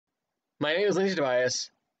My name is Lindsay,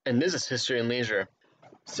 and this is History and Leisure.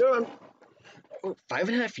 So,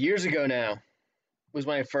 5.5 years ago now was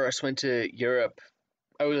when I first went to Europe.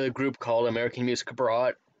 I was in a group called American Music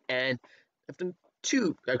Abroad, and I've done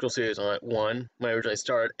 2 actual series on it. One, when I originally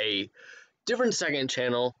started a different second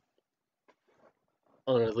channel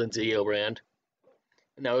on the Lindsay brand,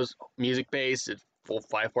 and that was music-based, a full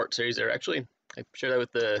 5-part series there. Actually, I shared that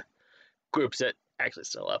with the groups that actually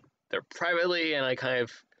still up there privately, and I kind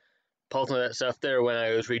of paused on that stuff there when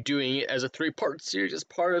I was redoing it as a 3-part series as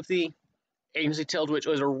part of the agency Tales, which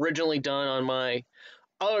was originally done on my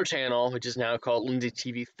other channel, which is now called Lindsay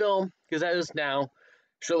TV Film, because that is now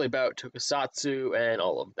surely about tokusatsu and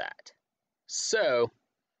all of that. So,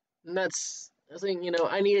 that's, I think,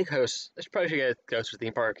 I need a host. I probably should get a host for the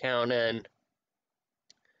theme park account, and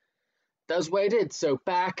that's what I did. So,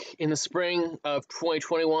 back in the spring of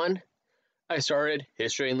 2021, I started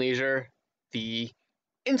History and Leisure, the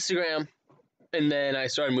Instagram, and then I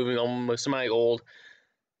started moving on most of my old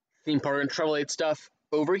theme park and travel aid stuff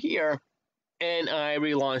over here, and I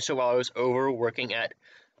relaunched it while I was over working at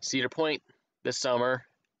Cedar Point this summer.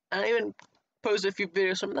 I even posted a few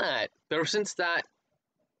videos from that. But ever since that,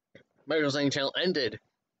 my original channel ended,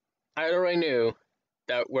 I already knew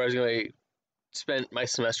that where I was going to spend my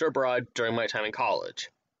semester abroad during my time in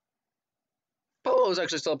college. Polo was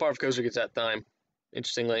actually still a part of Costa Rica at that time,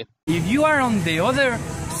 interestingly. If you are on the other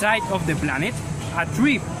side of the planet, a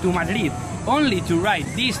trip to Madrid only to ride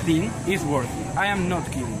this thing is worth it. I am not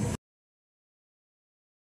kidding.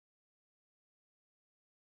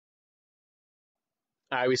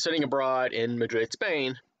 I was studying abroad in Madrid,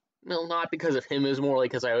 Spain. Well, not because of him, it was more like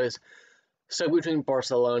because I was stuck between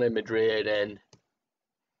Barcelona and Madrid, and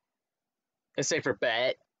a safer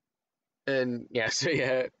bet. And yeah, so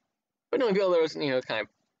yeah. But no, I feel there was, it's kind of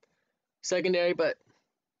secondary, but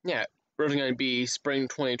yeah, originally going to be spring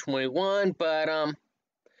 2021, but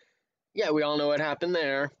yeah, we all know what happened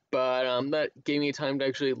there, but that gave me time to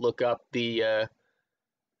actually look up the,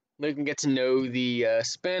 look and get to know the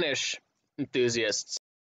Spanish enthusiasts,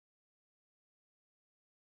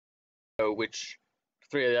 which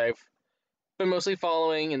 3 that I've been mostly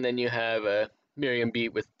following, and then you have Miriam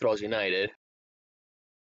Beat with Thralls United.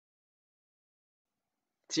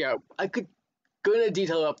 So yeah, I could go into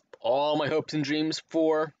detail up all my hopes and dreams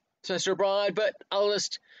for semester abroad, but I'll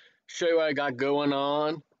just show you what I got going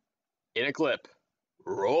on in a clip.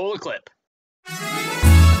 Roll a clip.